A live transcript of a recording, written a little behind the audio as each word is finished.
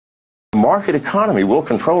market economy will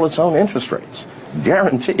control its own interest rates.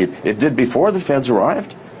 Guaranteed. It did before the Feds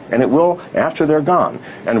arrived, and it will after they're gone.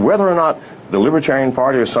 And whether or not the Libertarian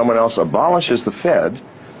Party or someone else abolishes the Fed,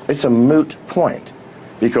 it's a moot point,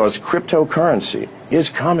 because cryptocurrency is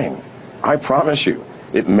coming. I promise you.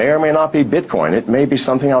 It may or may not be Bitcoin. It may be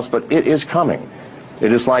something else, but it is coming.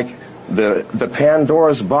 It is like the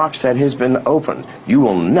Pandora's box that has been opened. You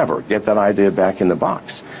will never get that idea back in the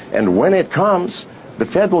box. And when it comes, the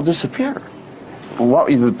Fed will disappear.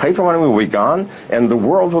 The paper money will be gone, and the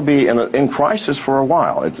world will be in crisis for a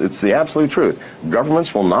while. It's the absolute truth.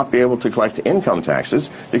 Governments will not be able to collect income taxes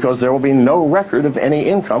because there will be no record of any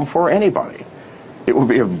income for anybody. It will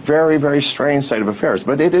be a very, very strange state of affairs,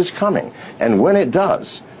 but it is coming. And when it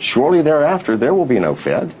does, shortly thereafter, there will be no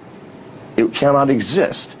Fed. It cannot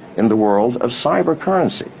exist in the world of cyber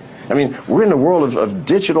currency. I mean, we're in the world of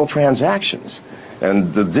digital transactions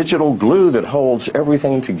and the digital glue that holds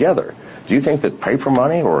everything together. Do you think that paper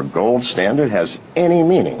money or a gold standard has any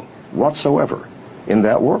meaning whatsoever in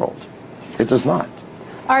that world? It does not.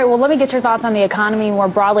 All right, well, let me get your thoughts on the economy more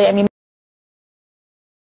broadly. I mean,